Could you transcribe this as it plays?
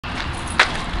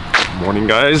Morning,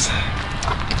 guys.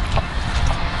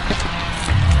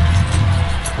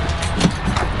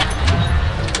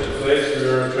 The place we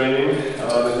are training,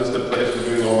 this is the place we're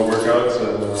doing all the workouts,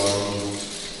 and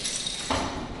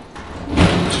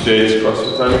today is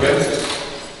Crossfit time again.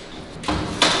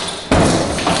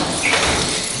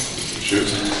 Shoot.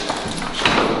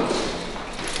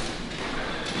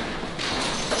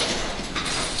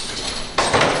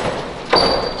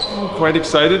 Quite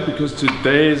excited because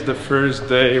today is the first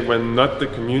day when not the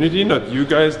community, not you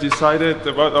guys decided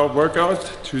about our workout.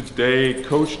 Today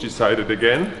coach decided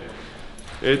again.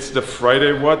 It's the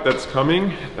Friday WOD that's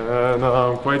coming, and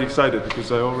I'm quite excited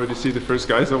because I already see the first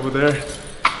guys over there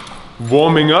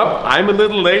warming up. I'm a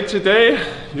little late today.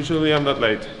 Usually I'm not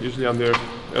late. Usually I'm the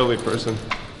early person.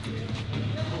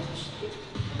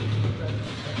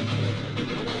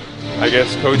 I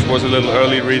guess coach was a little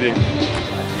early reading.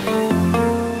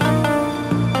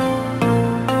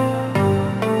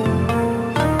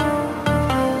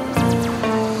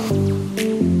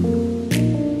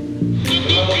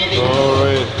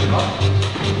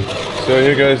 So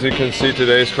here guys, you can see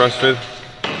today's CrossFit.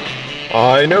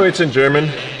 I know it's in German,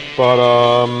 but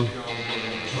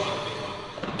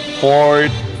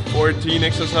 14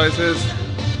 exercises.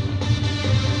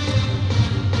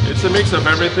 It's a mix of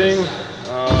everything.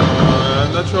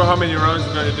 I'm not sure how many rounds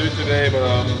we're going to do today, but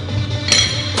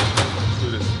let's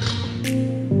do this.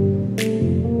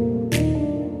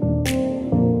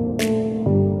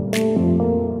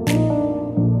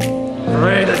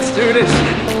 Alright, let's do this.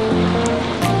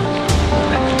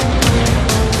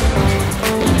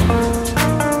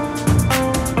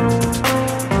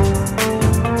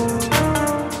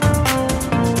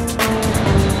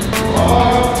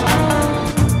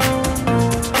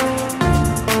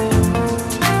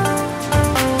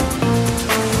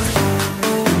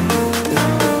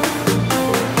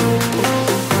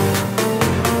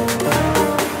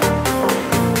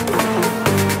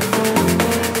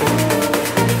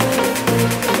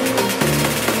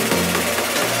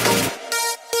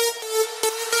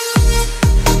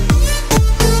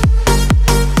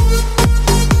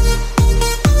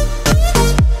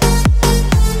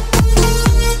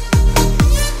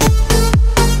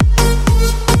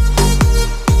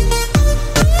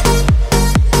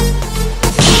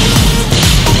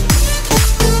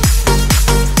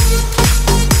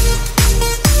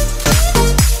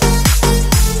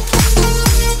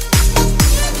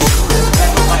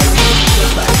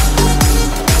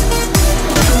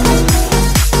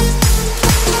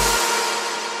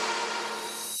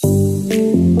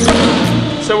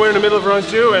 So we're in the middle of round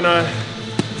 2, and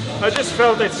I just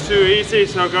felt it's too easy,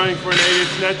 so going for an 80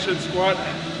 snatch and squat.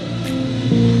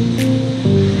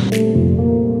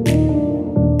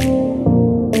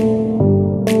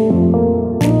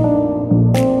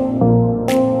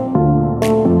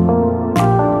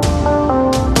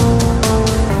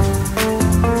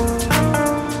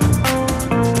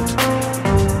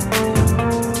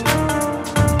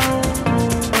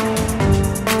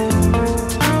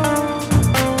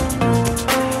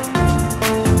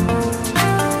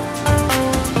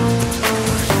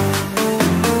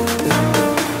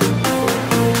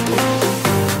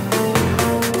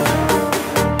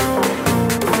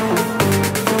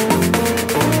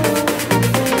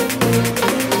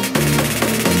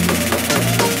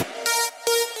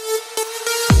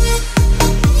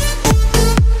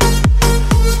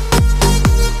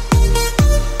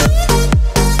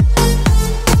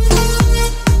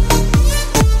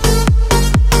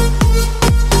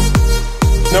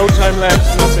 No time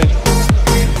lapse, nothing.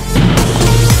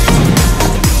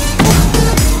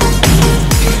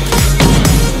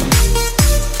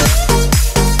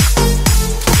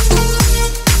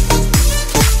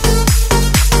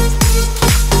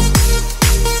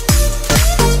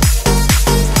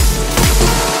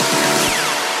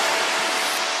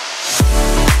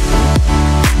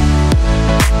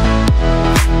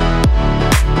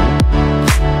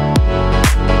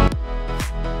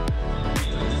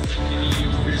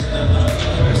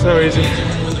 It's not easy.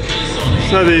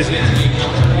 It's not easy.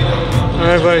 I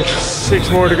have like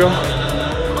 6 more to go.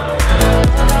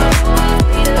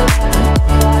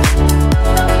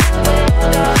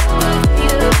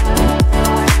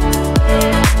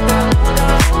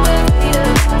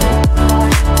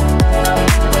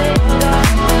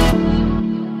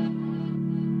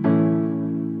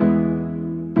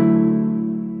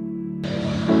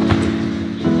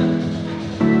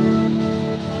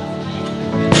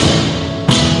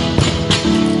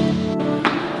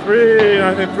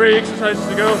 I think 3 exercises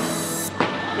to go.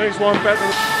 Next one, better.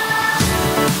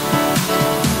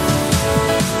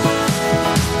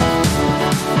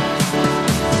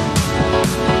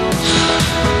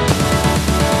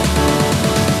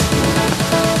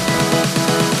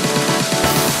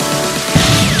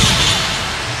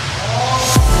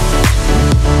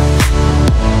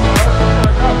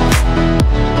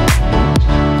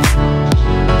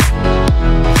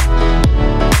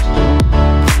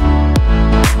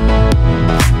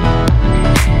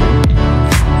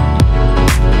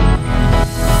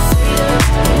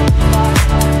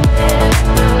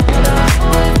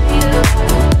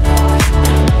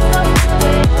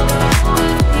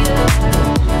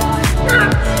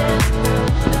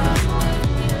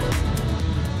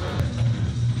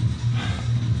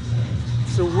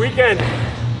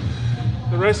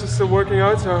 working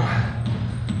out, so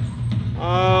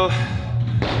I'll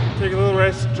take a little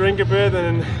rest, drink a bit,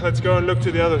 and then let's go and look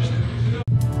to the others.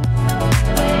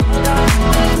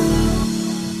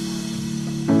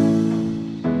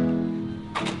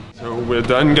 So we're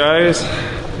done, guys.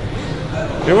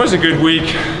 It was a good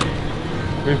week.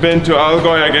 We've been to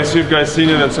Allgäu. I guess you guys seen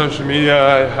it on social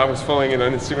media. I was following it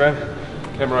on Instagram.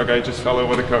 Camera guy just fell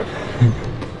over the cone.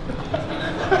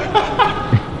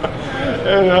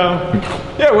 And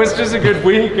yeah, it was just a good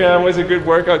week. It was a good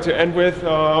workout to end with.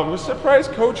 I was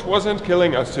surprised coach wasn't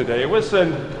killing us today. It was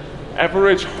an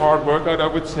average hard workout, I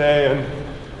would say.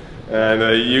 And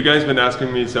you guys been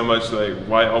asking me so much, like,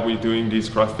 why are we doing these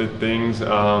CrossFit things?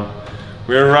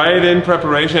 We're right in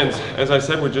preparations. As I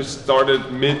said, we just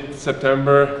started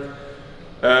mid-September,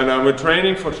 and we're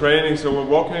training for training. So we're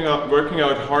working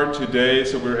out hard today,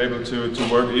 so we're able to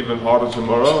work even harder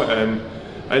tomorrow. And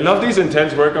I love these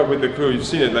intense workouts with the crew. You've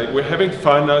seen it. Like, we're having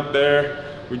fun out there.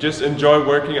 We just enjoy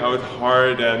working out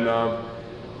hard, and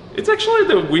it's actually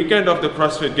the weekend of the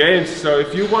CrossFit Games. So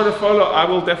if you want to follow, I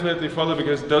will definitely follow,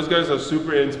 because those guys are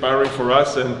super inspiring for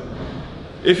us. And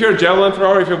if you're a javelin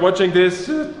thrower, if you're watching this,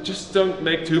 just don't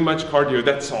make too much cardio,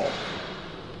 that's all.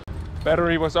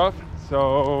 Battery was off,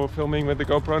 so filming with the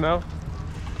GoPro now.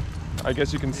 I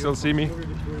guess you can still see me.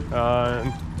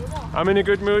 I'm in a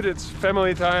good mood, it's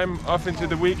family time, off into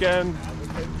the weekend.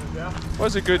 It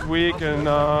was a good week, and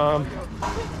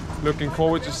looking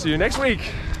forward to see you next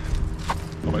week.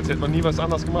 Aber jetzt hätte man nie was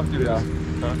anderes gemacht, Julia.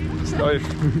 Ja, das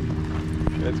läuft.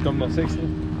 Jetzt kommt noch 60.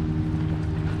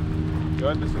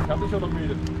 Jörn, bist du fertig oder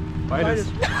müde? Beides.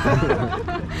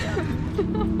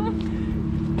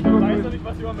 Du weißt doch nicht,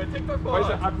 was wir bei TikTok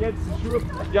machen. Ab jetzt.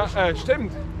 Ja,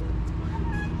 stimmt.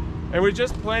 And we're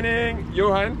just planning,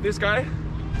 Johan, this guy.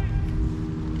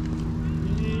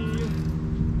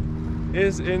 He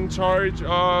is in charge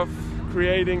of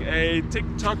creating a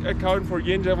TikTok account for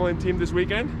JenJavelin Team this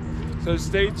weekend. So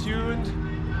stay tuned.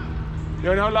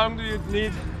 Johan, how long do you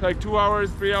need? Like 2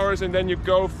 hours, 3 hours, and then you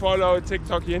go follow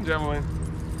TikTok JenJavelin.